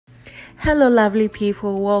Hello lovely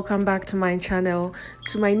people, welcome back to my channel.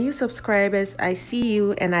 To my new subscribers, I see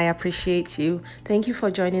you and I appreciate you. Thank you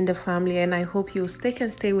for joining the family, and I hope you'll stick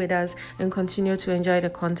and stay with us and continue to enjoy the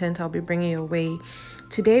content I'll be bringing your way.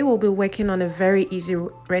 Today we'll be working on a very easy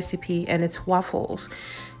recipe, and it's waffles.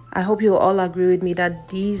 I hope you'll all agree with me that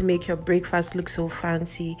these make your breakfast look so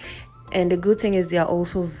fancy, and the good thing is they are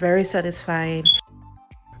also very satisfying.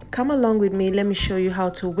 Come along with me, let me show you how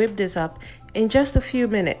to whip this up in just a few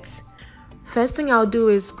minutes. First thing I'll do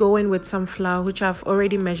is go in with some flour, which I've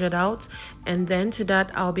already measured out, and then to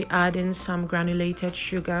that I'll be adding some granulated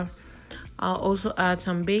sugar. I'll also add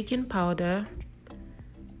some baking powder,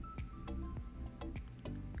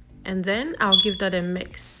 and then I'll give that a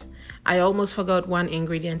mix. I almost forgot one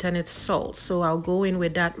ingredient, and it's salt, so I'll go in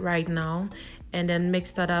with that right now and then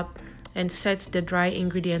mix that up and set the dry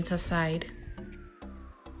ingredients aside.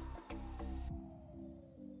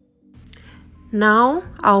 Now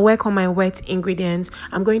I'll work on my wet ingredients.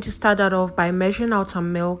 I'm going to start that off by measuring out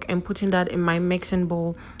some milk and putting that in my mixing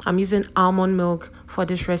bowl. I'm using almond milk for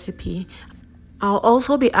this recipe. I'll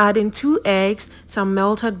also be adding 2 eggs, some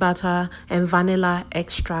melted butter, and vanilla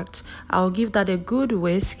extract. I'll give that a good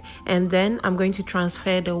whisk, and then I'm going to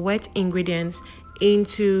transfer the wet ingredients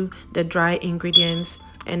into the dry ingredients,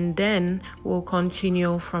 and then we'll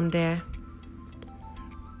continue from there.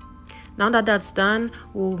 Now that that's done,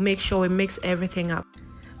 we'll make sure we mix everything up.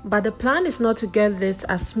 But the plan is not to get this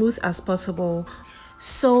as smooth as possible,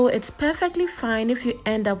 so it's perfectly fine if you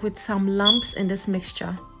end up with some lumps in this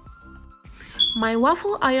mixture. My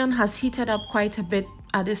waffle iron has heated up quite a bit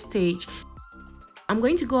at this stage. I'm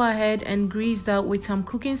going to go ahead and grease that with some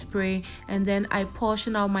cooking spray, and then I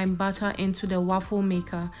portion out my butter into the waffle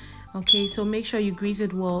maker. Okay, so make sure you grease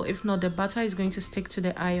it well. If not, the butter is going to stick to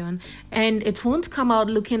the iron and it won't come out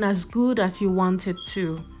looking as good as you want it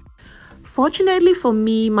to. Fortunately for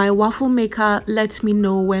me, my waffle maker lets me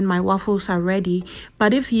know when my waffles are ready,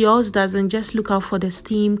 but if yours doesn't, just look out for the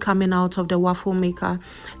steam coming out of the waffle maker,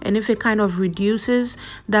 and if it kind of reduces,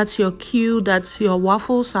 that's your cue that your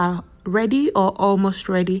waffles are ready or almost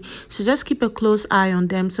ready. So just keep a close eye on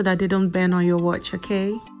them so that they don't burn on your watch,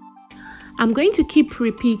 okay? I'm going to keep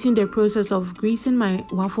repeating the process of greasing my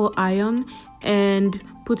waffle iron and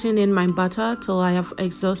putting in my butter till I have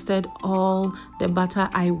exhausted all the butter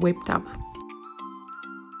I whipped up.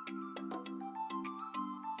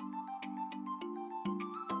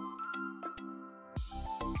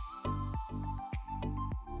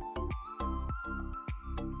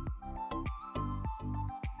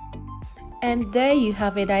 And there you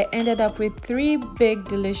have it. I ended up with 3 big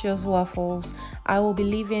delicious waffles. I will be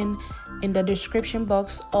leaving in the description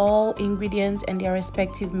box all ingredients and their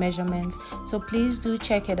respective measurements, so please do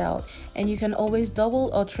check it out, and you can always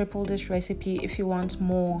double or triple this recipe if you want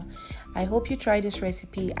more. I hope you try this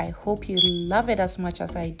recipe. I hope you love it as much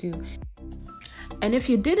as I do. And if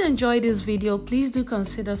you did enjoy this video, please do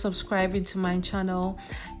consider subscribing to my channel.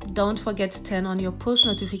 Don't forget to turn on your post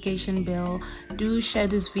notification bell. Do share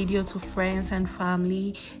this video to friends and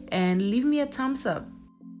family, and leave me a thumbs up.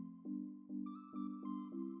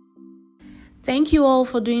 Thank you all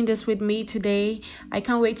for doing this with me today. I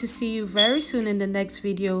can't wait to see you very soon in the next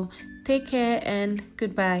video. Take care and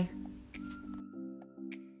goodbye.